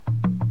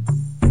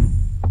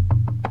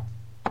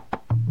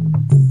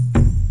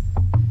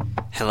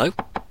Hello,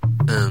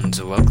 and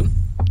welcome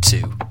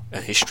to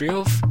A History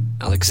of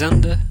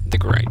Alexander the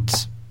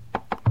Great.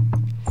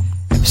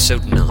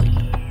 Episode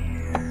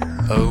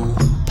 9. O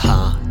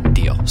Pa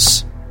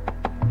Dios.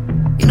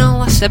 In our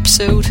last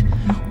episode,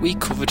 we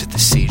covered the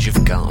siege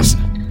of Gaza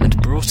and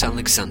brought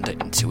Alexander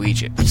into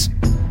Egypt.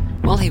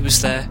 While he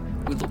was there,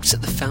 we looked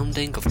at the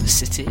founding of the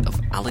city of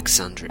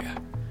Alexandria,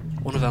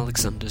 one of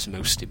Alexander's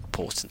most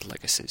important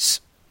legacies.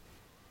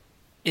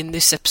 In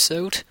this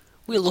episode,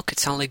 we'll look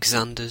at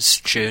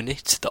Alexander's journey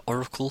to the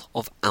Oracle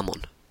of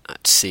Ammon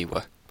at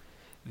Siwa,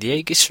 the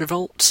Agis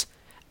revolt,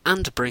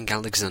 and bring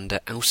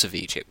Alexander out of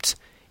Egypt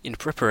in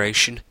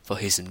preparation for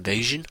his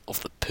invasion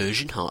of the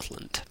Persian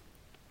heartland.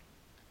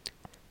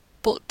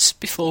 But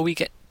before we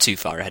get too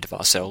far ahead of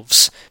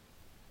ourselves,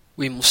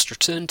 we must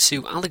return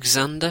to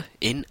Alexander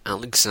in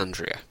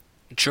Alexandria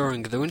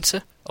during the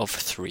winter of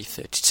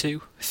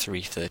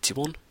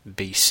 332-331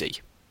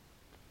 BC.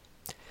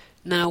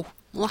 Now,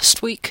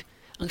 last week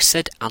I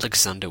said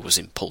Alexander was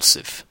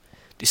impulsive,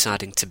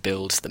 deciding to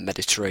build the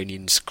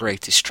Mediterranean's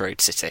greatest trade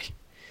city.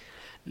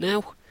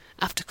 Now,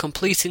 after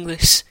completing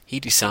this, he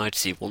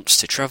decides he wants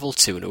to travel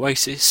to an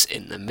oasis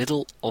in the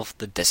middle of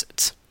the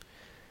desert.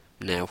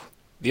 Now,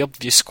 the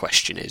obvious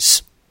question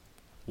is,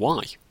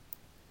 why?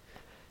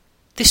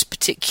 This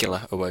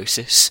particular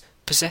oasis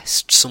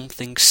possessed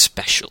something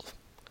special,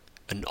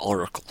 an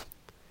oracle,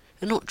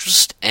 and not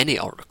just any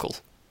oracle.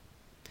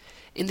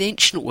 In the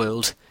ancient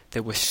world,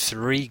 there were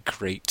three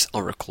great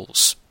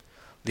oracles: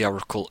 the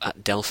oracle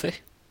at Delphi,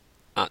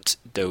 at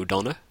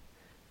Dodona,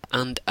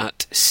 and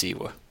at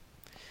Siwa.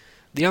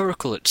 The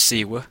oracle at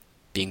Siwa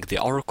being the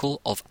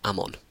oracle of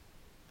Ammon,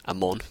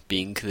 Ammon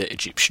being the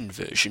Egyptian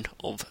version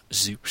of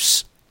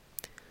Zeus.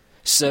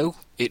 So,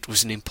 it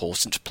was an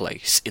important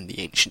place in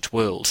the ancient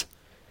world,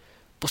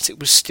 but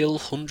it was still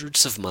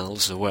hundreds of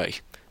miles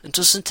away, and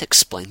doesn't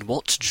explain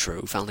what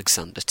drove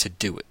Alexander to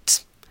do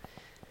it.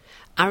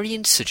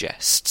 Arrian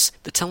suggests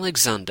that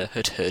Alexander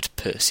had heard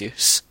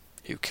Perseus,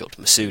 who killed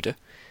Masuda,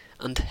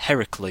 and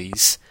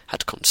Heracles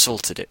had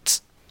consulted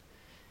it.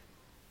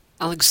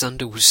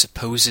 Alexander was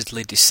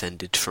supposedly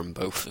descended from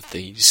both of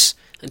these,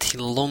 and he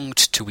longed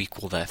to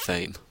equal their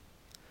fame.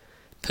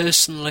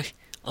 Personally,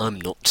 I'm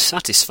not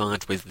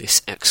satisfied with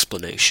this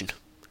explanation,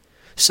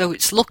 so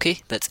it's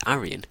lucky that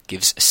Arrian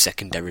gives a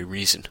secondary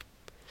reason.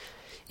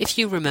 If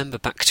you remember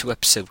back to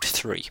episode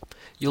 3,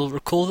 you'll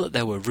recall that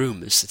there were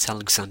rumours that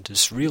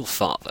Alexander's real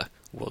father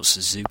was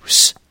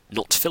Zeus,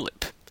 not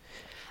Philip.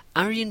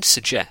 Arrian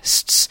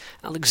suggests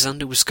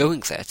Alexander was going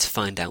there to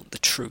find out the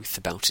truth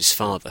about his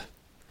father.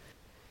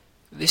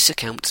 This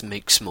account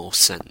makes more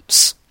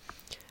sense.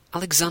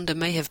 Alexander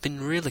may have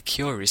been really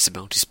curious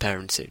about his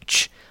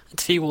parentage, and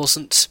if he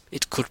wasn't,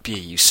 it could be a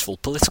useful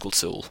political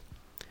tool.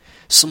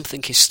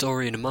 Something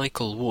historian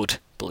Michael Wood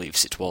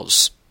believes it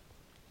was.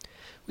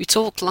 We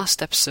talked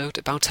last episode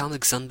about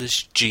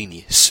Alexander's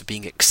genius for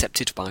being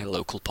accepted by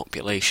local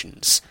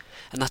populations,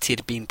 and that he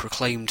had been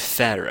proclaimed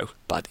pharaoh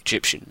by the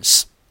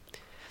Egyptians.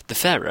 The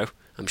pharaoh,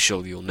 I'm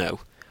sure you'll know,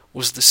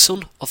 was the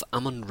son of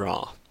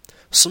Ammon-Ra,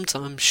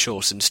 sometimes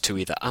shortened to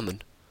either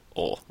Ammon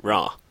or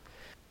Ra.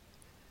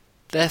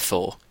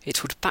 Therefore,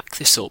 it would back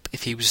this up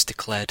if he was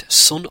declared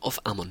son of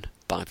Ammon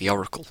by the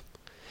oracle.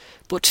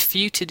 But for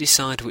you to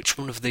decide which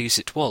one of these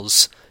it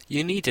was,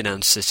 you need an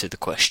answer to the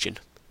question: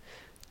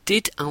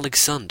 did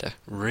Alexander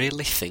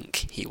really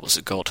think he was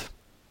a god?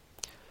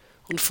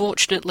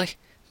 Unfortunately,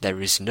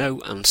 there is no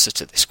answer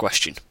to this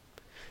question.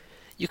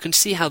 You can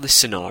see how this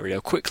scenario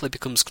quickly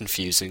becomes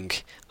confusing,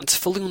 and to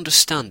fully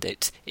understand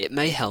it, it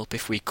may help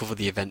if we cover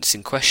the events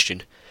in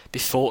question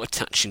before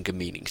attaching a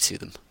meaning to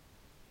them.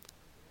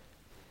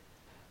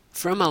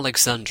 From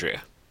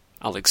Alexandria,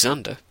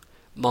 Alexander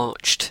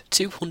marched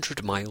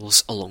 200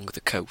 miles along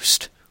the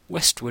coast,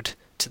 westward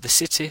to the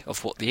city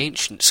of what the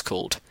ancients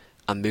called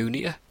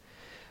Ammonia,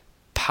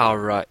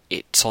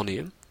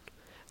 Paraitonium,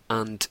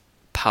 and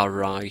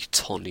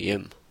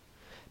Paraitonium,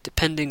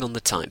 depending on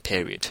the time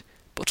period,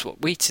 but what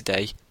we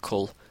today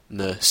call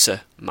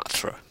Mursa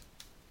Matra.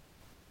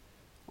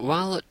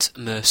 While at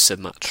Mursa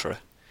Matra,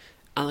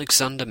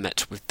 Alexander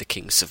met with the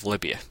kings of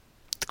Libya,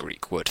 the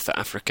Greek word for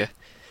Africa,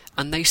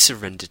 and they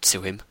surrendered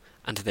to him,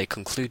 and they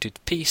concluded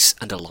peace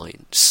and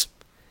alliance.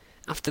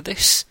 After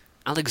this,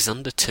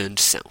 Alexander turned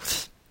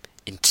south,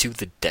 into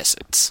the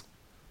desert.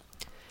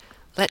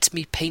 Let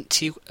me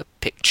paint you a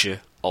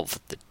picture of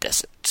the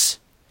desert.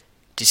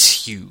 It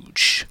is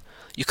huge.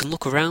 You can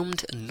look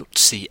around and not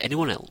see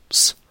anyone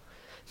else.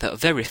 There are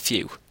very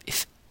few,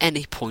 if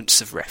any, points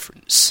of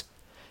reference,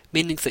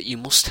 meaning that you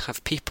must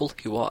have people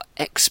who are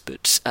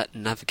experts at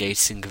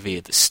navigating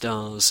via the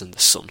stars and the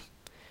sun.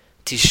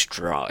 It is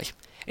dry.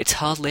 It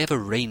hardly ever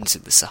rains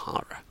in the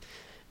Sahara,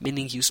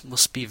 meaning you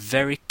must be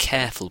very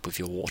careful with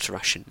your water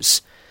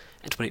rations,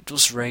 and when it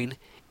does rain,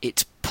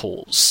 it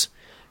pours,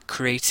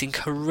 creating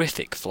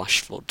horrific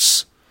flash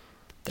floods.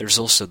 There is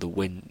also the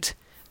wind,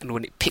 and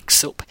when it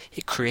picks up,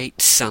 it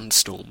creates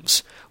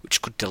sandstorms,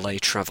 which could delay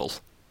travel,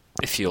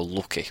 if you're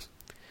lucky.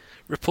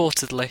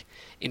 Reportedly,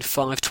 in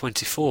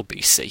 524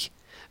 BC,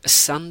 a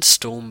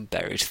sandstorm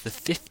buried the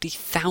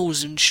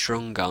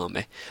 50,000-strong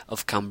army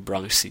of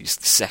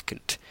Cambyses II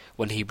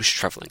when he was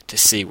travelling to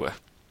Siwa.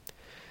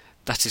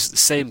 That is the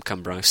same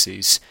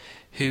Cambyses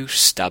who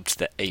stabbed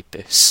the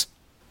Agis.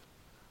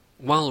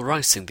 While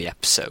writing the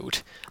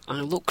episode,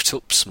 I looked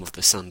up some of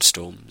the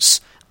sandstorms,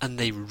 and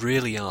they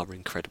really are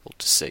incredible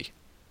to see.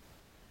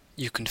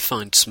 You can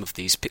find some of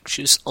these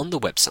pictures on the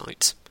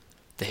website,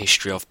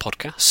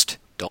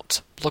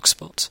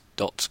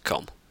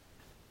 thehistoryofpodcast.blogspot.com.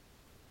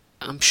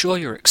 I'm sure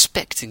you're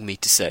expecting me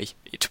to say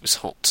it was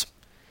hot,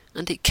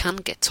 and it can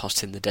get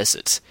hot in the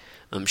desert,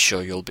 I'm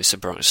sure you'll be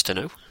surprised to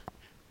know.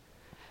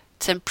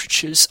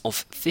 Temperatures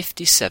of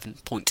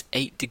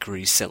 57.8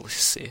 degrees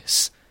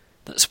Celsius,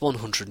 that's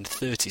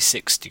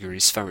 136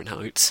 degrees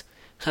Fahrenheit,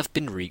 have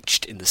been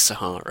reached in the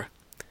Sahara.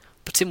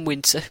 But in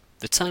winter,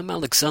 the time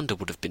Alexander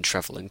would have been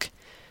travelling,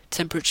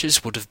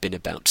 temperatures would have been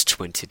about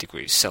 20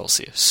 degrees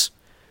Celsius,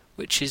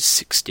 which is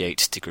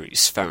 68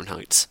 degrees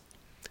Fahrenheit.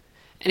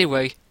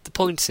 Anyway, the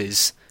point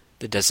is,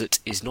 the desert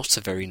is not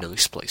a very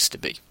nice place to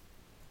be.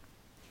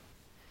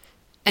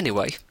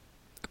 Anyway,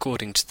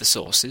 according to the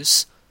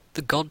sources,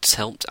 the gods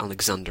helped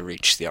Alexander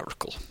reach the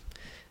oracle.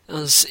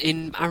 As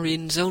in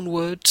Arrian's own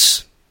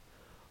words,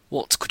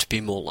 what could be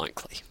more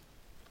likely?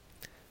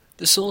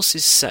 The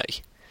sources say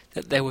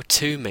that there were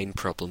two main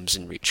problems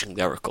in reaching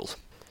the oracle: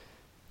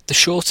 the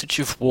shortage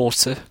of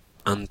water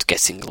and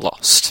getting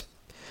lost.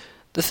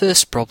 The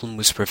first problem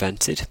was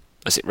prevented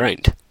as it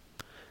rained,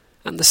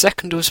 and the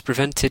second was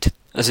prevented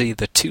as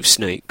either two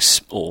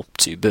snakes or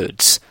two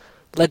birds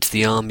led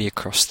the army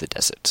across the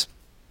desert.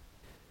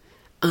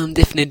 And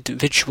if an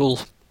individual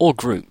or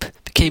group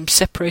became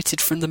separated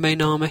from the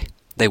main army,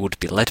 they would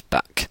be led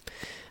back,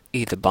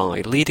 either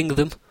by leading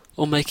them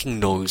or making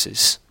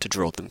noises to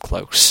draw them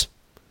close.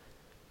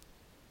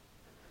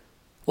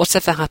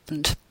 Whatever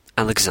happened,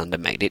 Alexander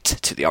made it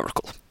to the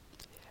oracle.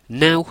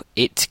 Now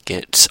it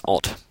gets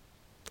odd.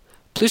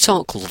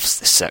 Plutarch loves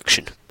this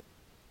section,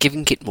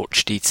 giving it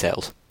much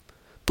detail,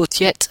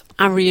 but yet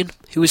Arrian,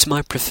 who is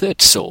my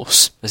preferred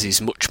source, as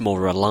he's much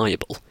more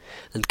reliable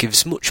and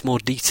gives much more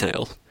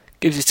detail,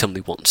 gives it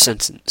only one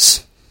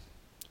sentence.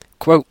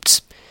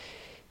 Quote,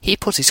 "He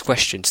put his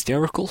question to the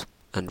oracle,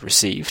 and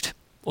received,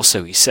 or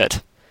so he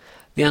said,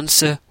 the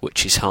answer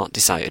which his heart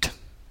desired."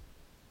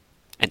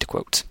 End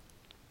quote.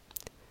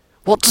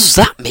 What does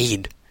that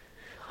mean?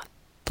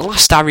 The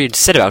last Arrian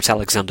said about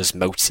Alexander's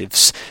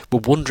motives were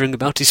wondering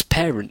about his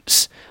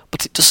parents,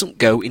 but it doesn't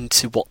go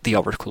into what the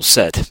oracle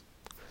said.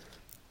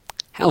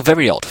 How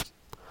very odd.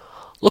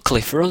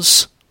 Luckily for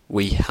us,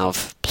 we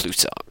have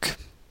Plutarch.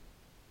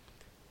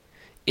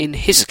 In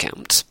his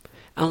account,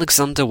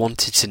 Alexander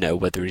wanted to know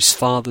whether his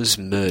father's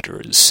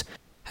murderers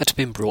had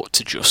been brought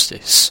to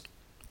justice,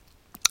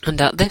 and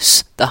at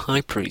this the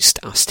high priest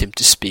asked him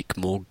to speak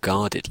more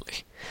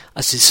guardedly,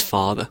 as his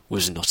father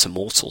was not a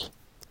mortal.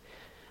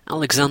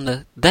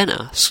 Alexander then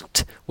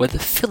asked whether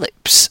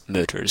Philip's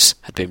murderers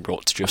had been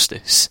brought to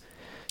justice,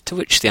 to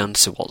which the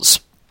answer was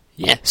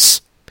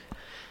yes.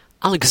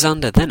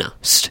 Alexander then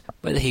asked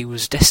whether he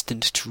was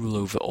destined to rule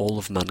over all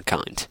of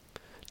mankind,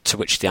 to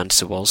which the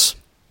answer was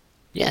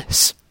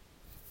yes.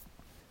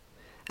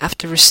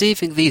 After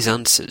receiving these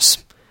answers,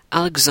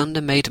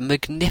 Alexander made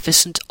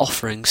magnificent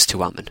offerings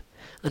to Ammon,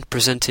 and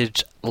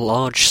presented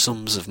large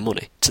sums of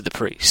money to the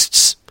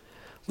priests,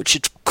 which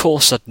of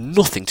course had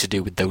nothing to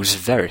do with those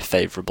very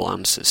favourable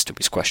answers to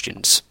his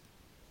questions.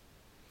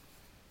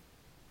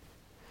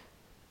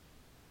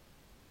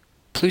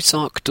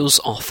 Plutarch does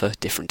offer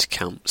different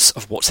accounts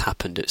of what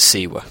happened at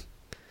Siwa.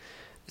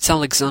 That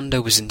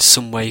Alexander was in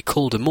some way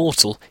called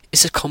immortal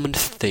is a common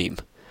theme,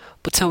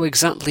 but how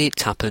exactly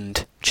it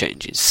happened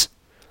changes.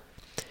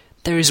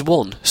 There is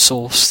one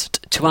sourced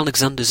to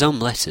Alexander's own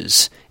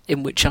letters,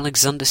 in which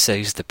Alexander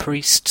says the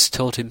priests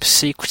told him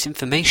secret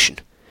information,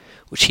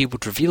 which he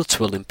would reveal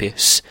to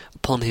Olympius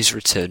upon his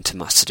return to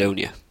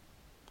Macedonia.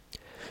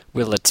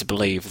 We're led to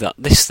believe that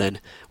this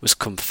then was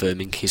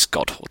confirming his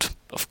godhood,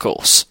 of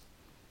course.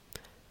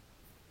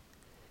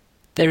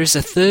 There is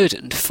a third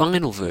and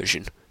final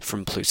version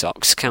from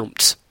Plutarch's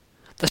account,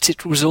 that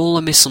it was all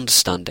a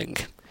misunderstanding.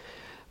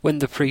 When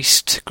the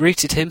priest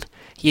greeted him,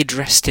 he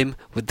addressed him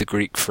with the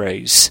Greek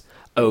phrase,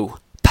 "O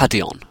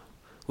Padion,"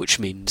 which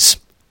means,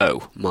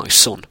 "Oh, my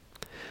son."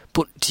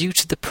 But due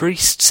to the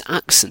priest's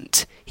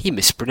accent, he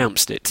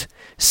mispronounced it,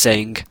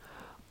 saying,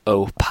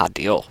 "O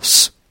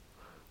Padios,"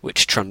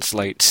 which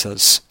translates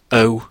as,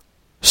 "O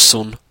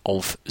son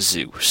of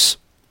Zeus."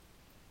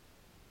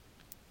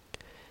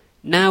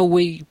 Now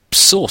we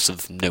sort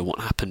of know what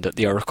happened at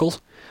the oracle.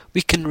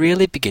 We can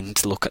really begin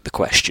to look at the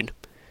question,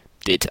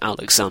 did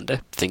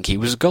Alexander think he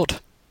was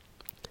God?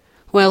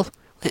 Well,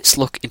 let's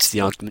look into the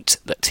argument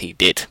that he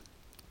did.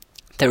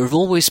 There have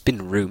always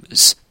been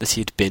rumours that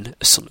he had been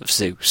a son of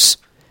Zeus.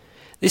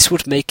 This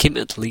would make him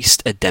at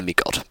least a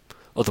demigod,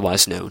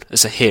 otherwise known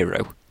as a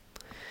hero.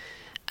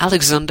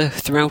 Alexander,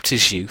 throughout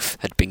his youth,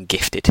 had been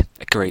gifted,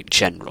 a great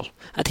general,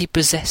 and he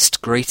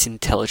possessed great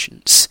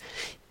intelligence.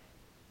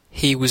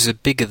 He was a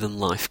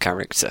bigger-than-life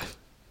character.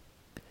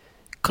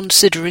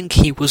 Considering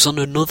he was on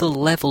another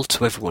level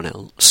to everyone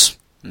else,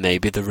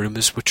 maybe the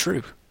rumours were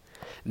true.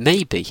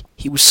 Maybe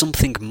he was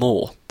something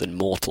more than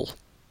mortal.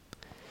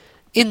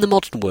 In the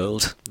modern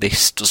world,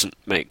 this doesn't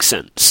make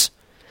sense.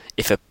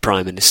 If a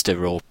Prime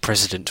Minister or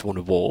President won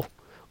a war,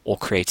 or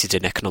created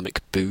an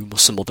economic boom or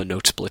some other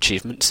notable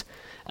achievement,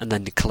 and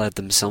then declared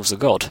themselves a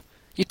god,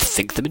 you'd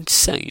think them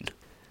insane.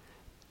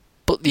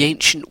 But the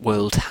ancient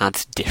world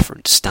had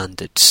different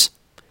standards.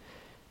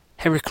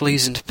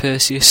 Heracles and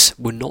Perseus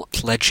were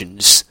not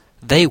legends,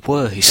 they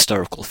were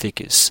historical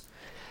figures.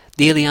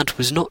 The Iliad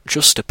was not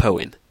just a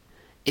poem,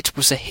 it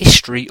was a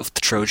history of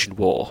the Trojan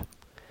War.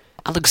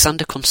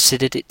 Alexander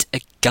considered it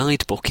a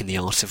guidebook in the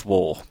art of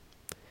war.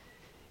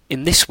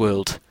 In this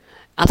world,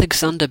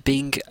 Alexander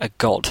being a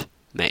god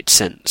made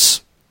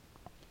sense.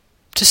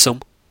 To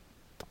some.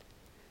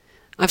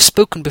 I've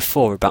spoken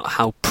before about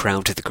how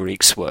proud the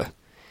Greeks were.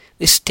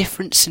 This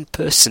difference in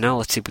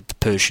personality with the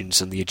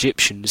Persians and the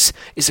Egyptians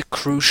is a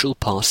crucial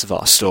part of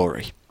our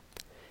story.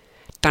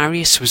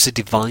 Darius was a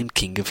divine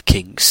king of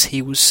kings.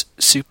 He was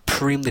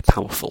supremely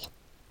powerful.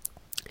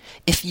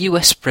 If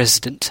US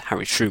President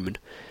Harry Truman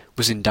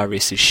was in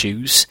Darius's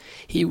shoes,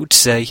 he would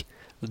say,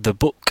 "The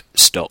buck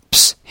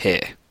stops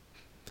here."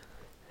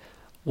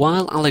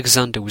 While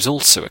Alexander was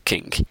also a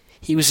king,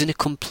 he was in a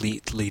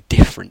completely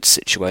different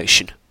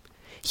situation.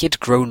 He had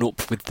grown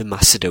up with the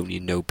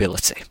Macedonian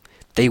nobility.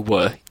 They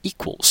were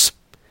equals.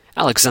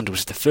 Alexander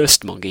was the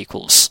first among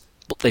equals,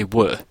 but they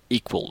were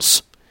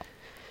equals.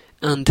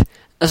 And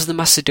as the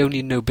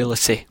Macedonian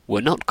nobility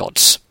were not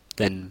gods,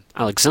 then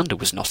Alexander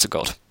was not a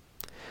god.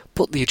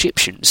 But the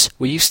Egyptians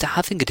were used to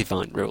having a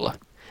divine ruler,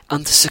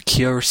 and the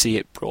security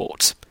it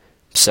brought.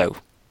 So,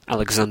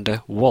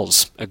 Alexander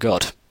was a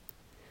god.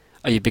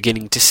 Are you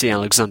beginning to see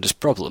Alexander's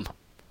problem?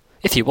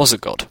 If he was a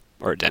god,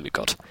 or a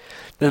demigod,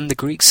 then the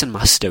Greeks and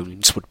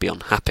Macedonians would be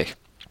unhappy.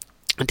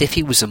 And if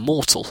he was a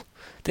mortal,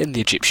 then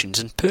the Egyptians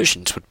and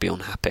Persians would be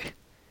unhappy.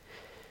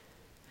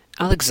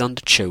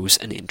 Alexander chose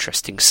an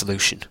interesting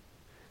solution.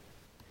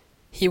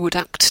 He would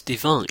act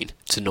divine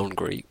to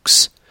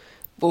non-Greeks,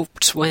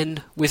 but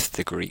when with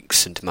the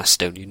Greeks and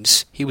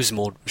Macedonians, he was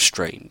more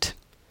restrained.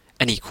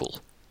 An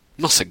equal,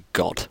 not a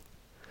god.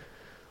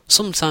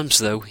 Sometimes,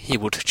 though, he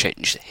would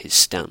change his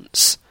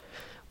stance.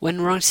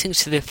 When writing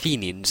to the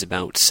Athenians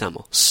about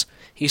Samos,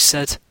 he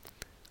said,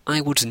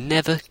 "I would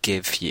never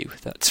give you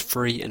that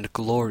free and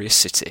glorious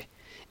city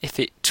if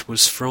it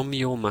was from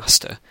your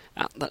master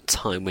at that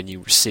time when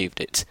you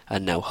received it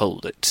and now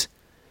hold it,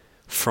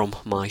 from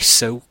my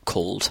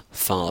so-called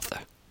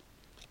father."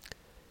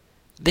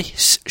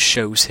 This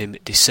shows him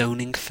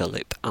disowning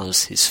Philip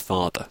as his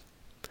father.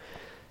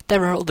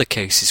 There are other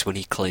cases when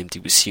he claimed he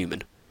was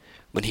human.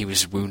 When he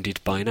was wounded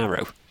by an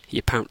arrow, he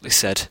apparently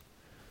said,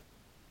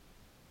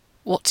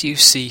 "What you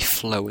see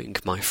flowing,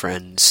 my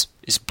friends,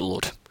 is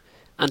blood,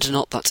 and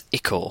not that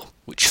ichor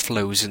which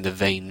flows in the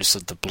veins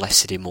of the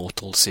blessed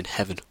immortals in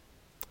heaven."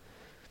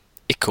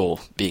 Ichor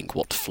being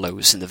what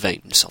flows in the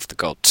veins of the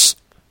gods.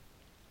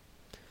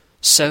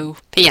 So,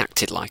 he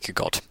acted like a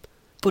god.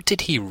 But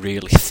did he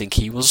really think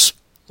he was?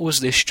 Or was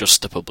this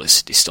just a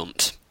publicity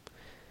stunt?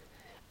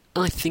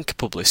 I think a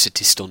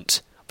publicity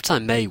stunt, but I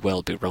may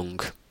well be wrong.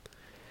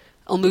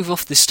 I'll move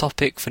off this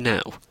topic for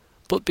now,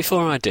 but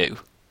before I do,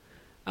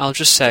 I'll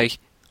just say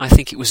I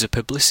think it was a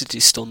publicity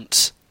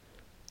stunt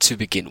to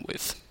begin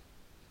with.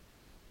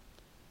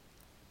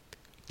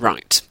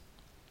 Right.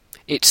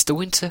 It's the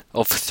winter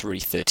of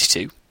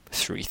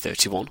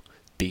 331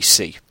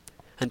 BC,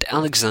 and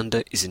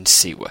Alexander is in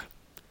Siwa.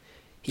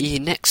 He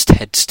next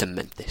heads to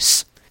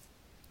Memphis,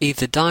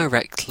 either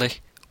directly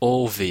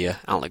or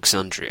via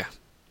Alexandria.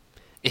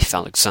 If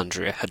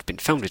Alexandria had been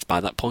founded by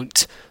that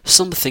point,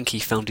 some think he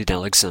founded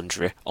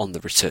Alexandria on the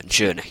return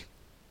journey.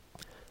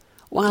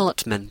 While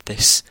at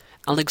Memphis,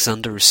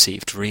 Alexander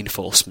received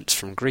reinforcements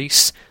from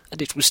Greece,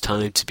 and it was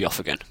time to be off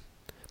again.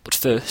 But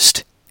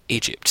first,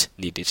 Egypt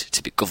needed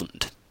to be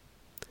governed.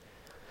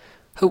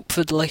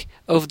 Hopefully,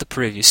 over the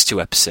previous 2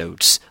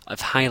 episodes,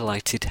 I've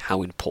highlighted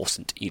how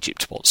important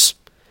Egypt was.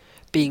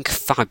 Being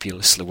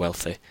fabulously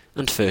wealthy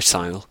and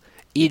fertile,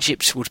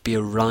 Egypt would be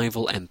a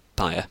rival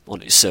empire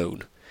on its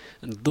own,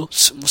 and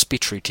thus must be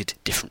treated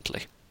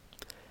differently.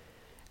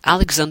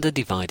 Alexander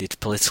divided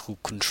political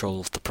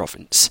control of the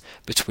province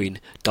between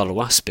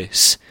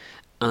Doloaspis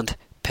and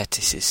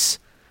Petisis,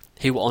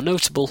 who are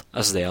notable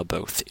as they are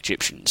both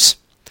Egyptians.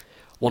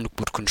 One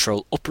would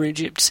control Upper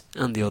Egypt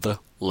and the other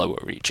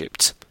Lower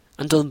Egypt,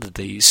 and under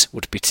these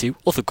would be 2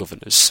 other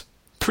governors,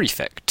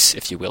 prefects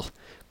if you will,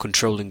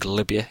 controlling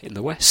Libya in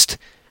the west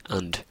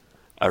and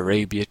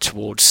Arabia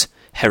towards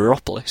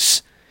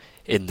Hierapolis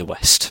in the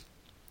west.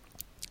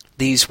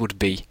 These would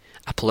be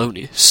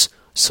Apollonius,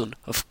 son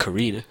of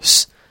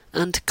Carinus,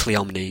 and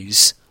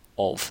Cleomenes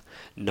of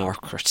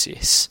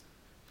Narcratis.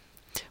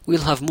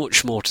 We'll have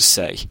much more to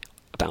say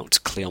about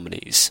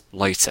Cleomenes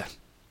later.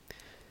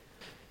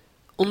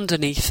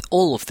 Underneath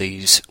all of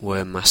these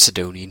were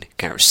Macedonian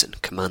garrison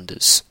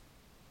commanders.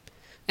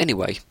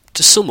 Anyway,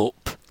 to sum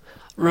up,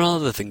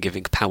 rather than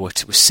giving power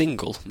to a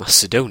single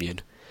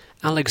Macedonian,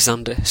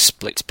 Alexander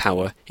split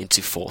power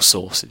into 4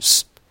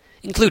 sources,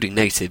 including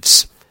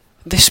natives.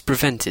 This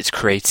prevented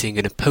creating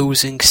an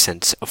opposing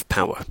centre of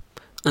power,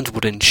 and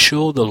would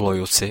ensure the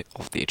loyalty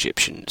of the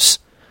Egyptians,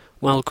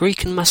 while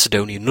Greek and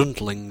Macedonian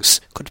underlings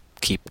could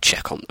keep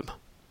check on them.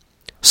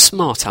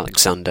 Smart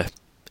Alexander,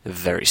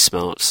 very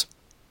smart.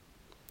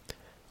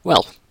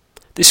 Well,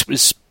 this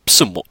was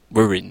somewhat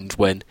ruined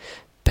when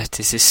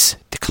Petisis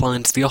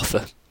declined the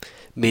offer,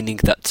 meaning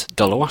that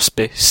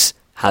Doloaspis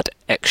had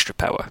extra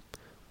power,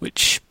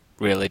 which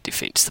really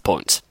defeats the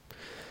point.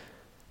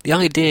 The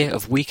idea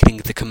of weakening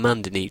the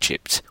command in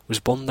Egypt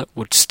was one that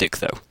would stick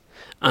though,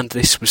 and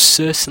this was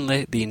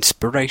certainly the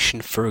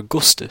inspiration for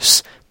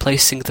Augustus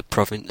placing the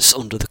province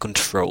under the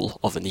control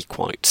of an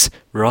equite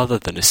rather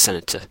than a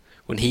senator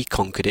when he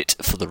conquered it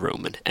for the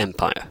Roman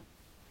Empire.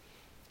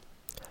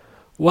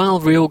 While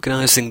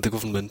reorganising the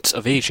government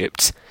of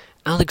Egypt,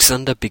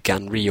 Alexander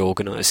began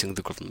reorganising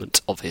the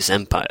government of his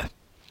empire.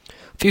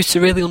 For you to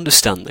really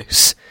understand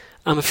this,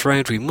 I'm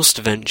afraid we must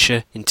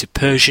venture into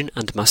Persian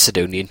and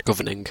Macedonian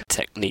governing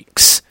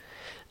techniques,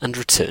 and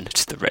return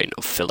to the reign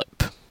of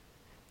Philip.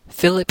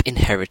 Philip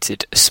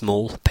inherited a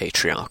small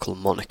patriarchal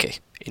monarchy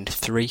in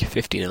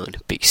 359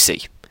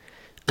 BC,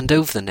 and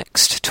over the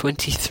next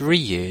 23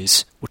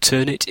 years would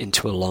turn it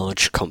into a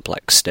large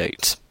complex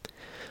state.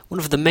 One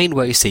of the main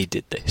ways he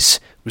did this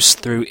was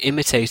through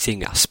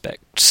imitating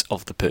aspects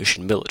of the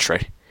Persian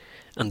military,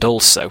 and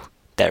also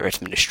their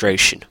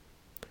administration.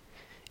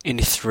 In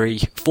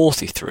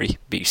 343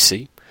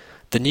 BC,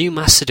 the new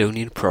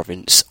Macedonian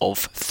province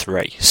of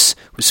Thrace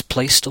was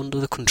placed under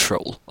the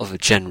control of a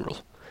general,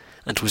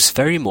 and was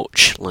very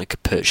much like a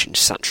Persian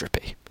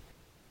satrapy.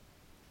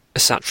 A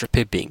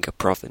satrapy being a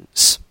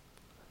province.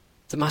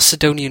 The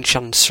Macedonian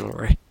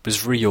chancellery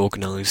was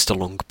reorganised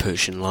along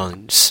Persian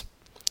lines.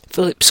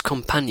 Philip's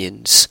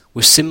companions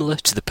were similar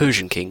to the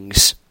Persian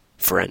king's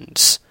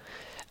friends,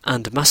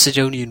 and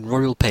Macedonian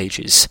royal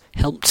pages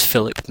helped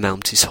Philip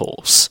mount his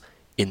horse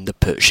in the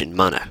Persian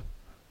manner.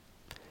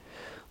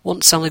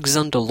 Once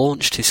Alexander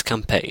launched his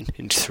campaign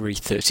in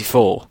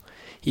 334,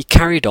 he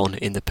carried on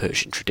in the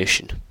Persian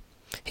tradition.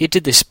 He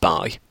did this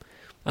by,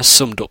 as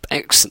summed up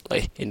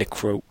excellently in a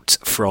quote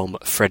from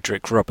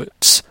Frederick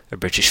Roberts, a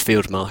British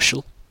Field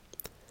Marshal,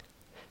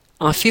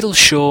 "I feel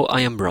sure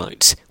I am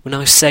right when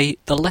I say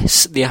the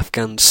less the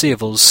Afghans see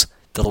of us,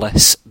 the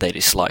less they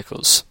dislike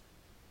us."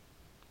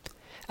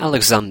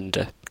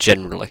 Alexander,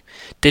 generally,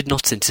 did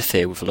not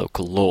interfere with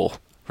local law,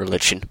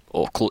 religion,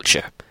 or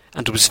culture,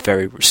 and was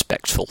very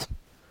respectful.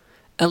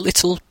 A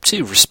little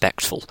too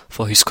respectful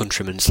for his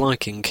countrymen's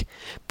liking,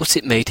 but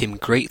it made him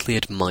greatly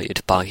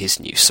admired by his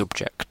new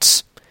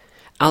subjects.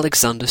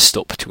 Alexander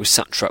stuck to a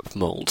satrap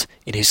mould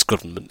in his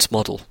government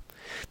model.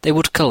 They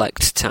would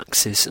collect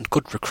taxes and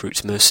could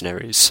recruit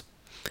mercenaries.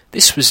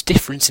 This was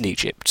different in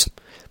Egypt,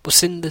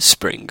 but in the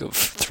spring of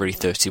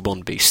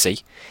 331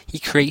 BC, he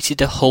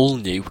created a whole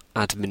new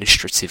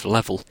administrative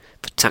level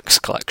for tax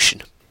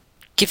collection,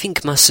 giving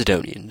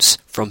Macedonians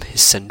from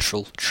his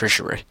central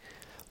treasury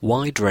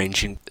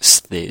wide-ranging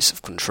spheres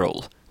of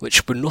control,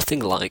 which were nothing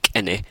like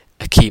any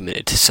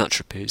Achaemenid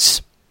satrapies.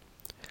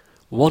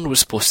 One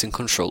was put in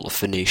control of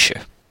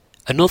Phoenicia,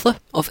 another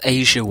of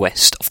Asia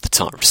west of the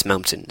Taurus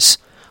Mountains,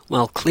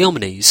 while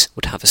Cleomenes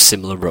would have a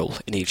similar role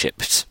in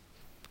Egypt.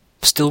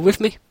 Still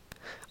with me?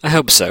 I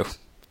hope so.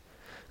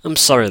 I'm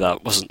sorry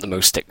that wasn't the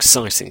most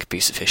exciting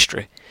piece of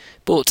history,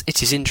 but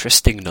it is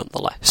interesting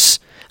nonetheless,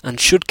 and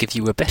should give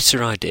you a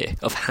better idea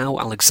of how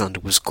Alexander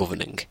was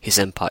governing his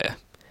empire.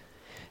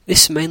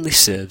 This mainly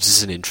serves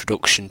as an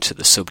introduction to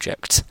the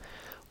subject.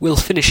 We'll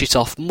finish it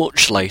off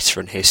much later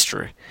in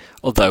history,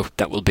 although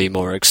that will be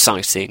more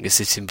exciting as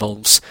it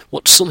involves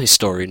what some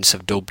historians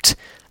have dubbed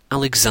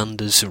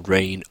Alexander's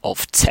Reign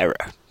of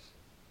Terror.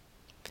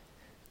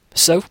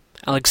 So,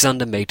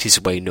 Alexander made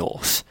his way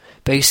north,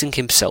 basing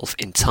himself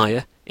in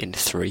Tyre in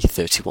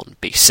 331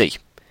 BC.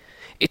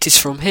 It is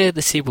from here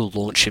that he will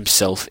launch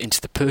himself into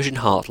the Persian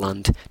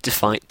heartland to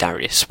fight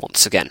Darius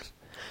once again.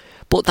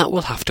 But that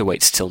will have to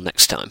wait till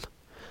next time.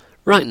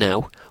 Right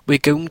now, we're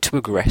going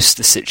to aggress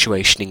the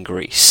situation in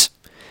Greece,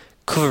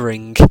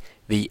 covering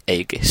the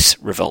Agis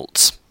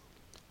revolt.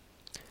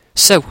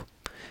 So,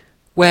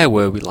 where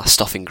were we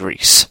last off in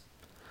Greece?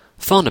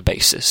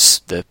 Pharnabazus,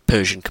 the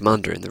Persian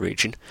commander in the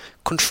region,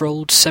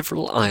 controlled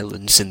several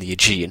islands in the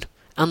Aegean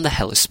and the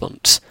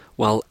Hellespont,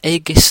 while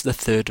Agis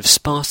III of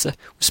Sparta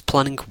was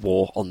planning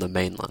war on the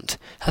mainland,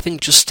 having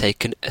just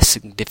taken a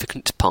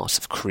significant part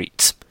of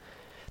Crete.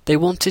 They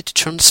wanted to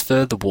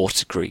transfer the war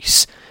to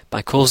Greece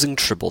by causing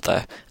trouble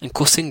there and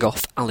cutting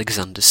off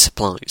Alexander's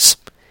supplies.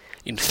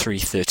 In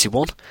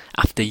 331,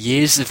 after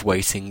years of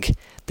waiting,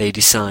 they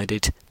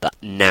decided that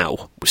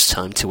now was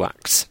time to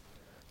act.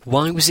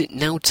 Why was it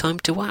now time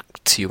to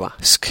act, you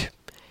ask?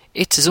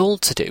 It has all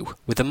to do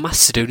with a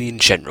Macedonian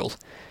general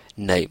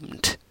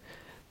named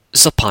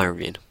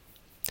Zopyrion.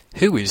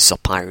 Who is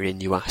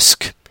Zopyrion, you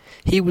ask?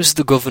 He was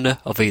the governor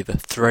of either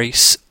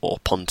Thrace or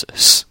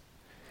Pontus.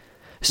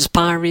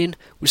 Zopyrion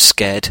was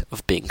scared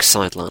of being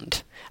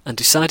sidelined, and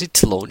decided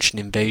to launch an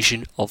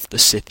invasion of the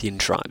Scythian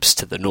tribes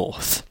to the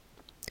north.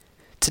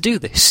 To do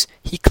this,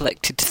 he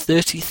collected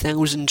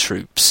 30,000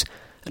 troops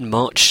and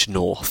marched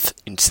north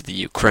into the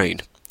Ukraine,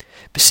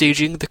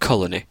 besieging the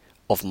colony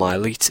of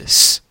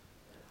Miletus,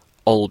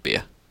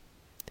 Olbia,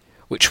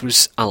 which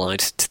was allied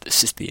to the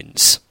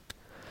Scythians.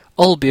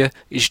 Olbia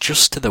is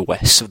just to the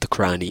west of the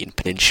Crimean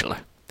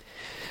Peninsula.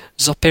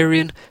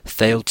 Zopyrian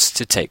failed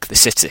to take the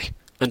city,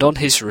 and on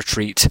his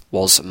retreat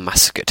was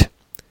massacred.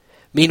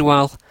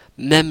 Meanwhile,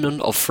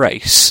 Memnon of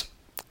Thrace,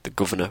 the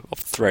governor of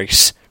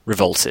Thrace,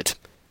 revolted,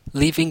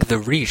 leaving the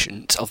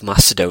regent of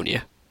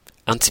Macedonia,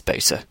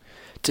 Antipater,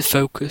 to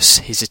focus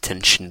his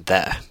attention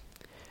there.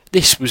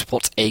 This was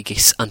what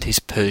Agis and his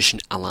Persian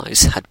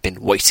allies had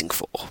been waiting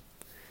for.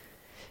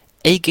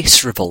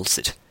 Agis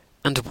revolted,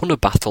 and won a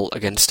battle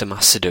against a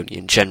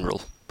Macedonian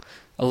general,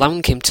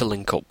 allowing him to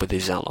link up with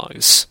his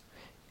allies,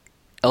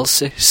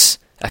 Elsis,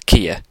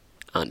 Achaia,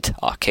 and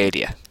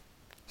Arcadia.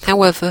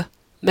 However,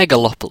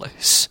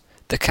 Megalopolis,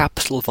 the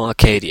capital of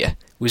Arcadia,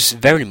 was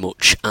very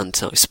much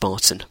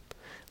anti-Spartan,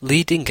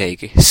 leading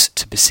Agis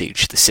to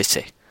besiege the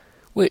city,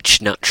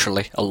 which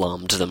naturally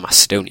alarmed the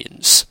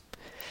Macedonians.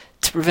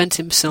 To prevent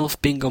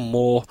himself being on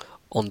war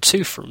on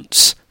two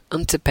fronts,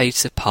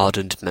 Antipater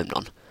pardoned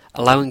Memnon,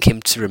 allowing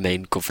him to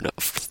remain governor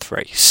of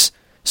Thrace,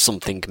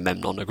 something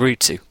Memnon agreed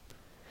to.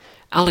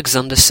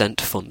 Alexander sent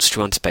funds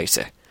to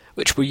Antipater,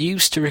 which were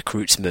used to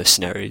recruit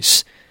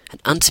mercenaries, and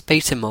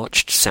Antipater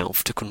marched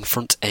south to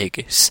confront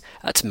Agis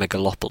at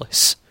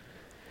Megalopolis.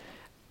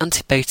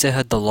 Antipater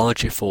had the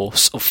larger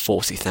force of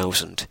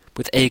 40,000,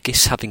 with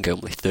Agis having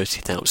only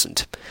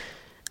 30,000.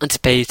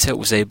 Antipater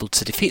was able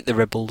to defeat the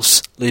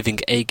rebels, leaving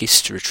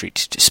Agis to retreat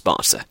to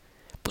Sparta,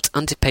 but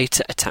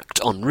Antipater attacked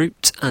en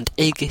route and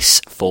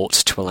Agis fought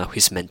to allow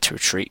his men to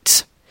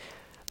retreat.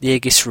 The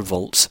Agis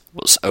revolt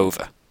was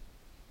over.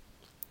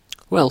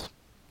 Well,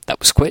 that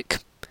was quick.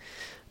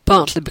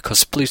 Partly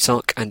because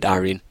Plutarch and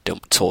Arrian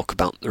don't talk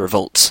about the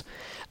revolt,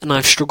 and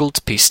I've struggled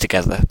to piece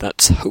together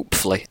that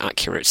hopefully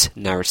accurate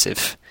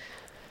narrative,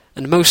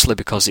 and mostly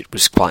because it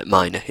was quite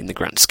minor in the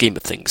grand scheme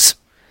of things.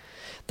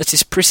 That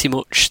is pretty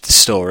much the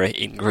story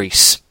in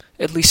Greece,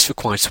 at least for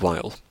quite a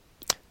while.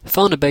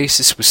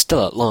 Pharnabazus was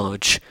still at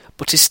large,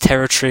 but his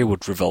territory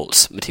would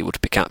revolt and he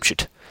would be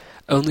captured,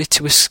 only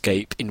to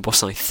escape in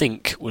what I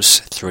think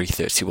was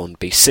 331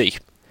 BC.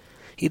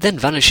 He then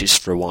vanishes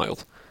for a while.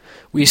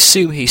 We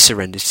assume he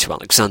surrendered to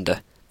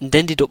Alexander, and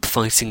ended up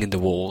fighting in the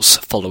wars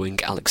following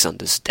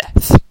Alexander's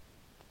death.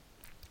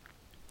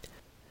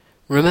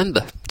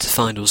 Remember to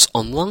find us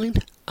online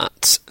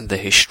at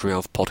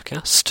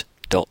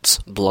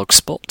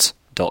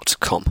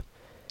thehistoryofpodcast.blogspot.com.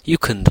 You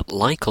can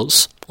like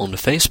us on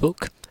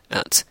Facebook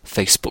at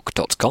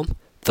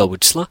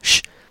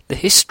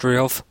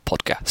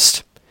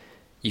facebook.com/thehistoryofpodcast.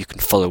 You can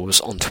follow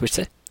us on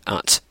Twitter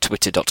at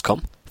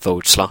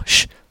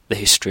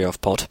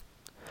twitter.com/thehistoryofpod.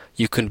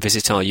 You can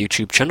visit our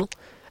YouTube channel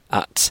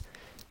at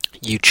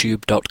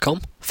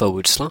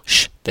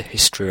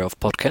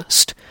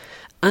youtube.com/thehistoryofpodcast,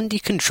 and you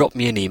can drop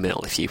me an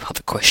email if you have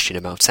a question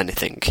about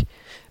anything.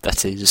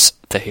 That is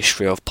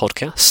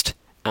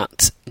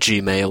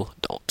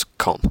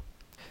thehistoryofpodcast@gmail.com.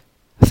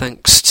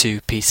 Thanks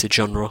to Peter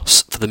John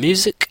Ross for the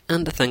music,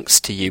 and thanks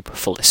to you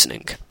for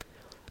listening.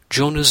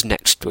 Join us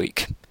next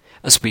week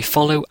as we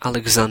follow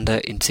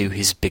Alexander into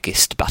his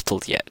biggest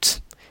battle yet,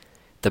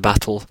 the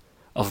Battle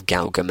of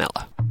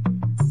Gaugamela.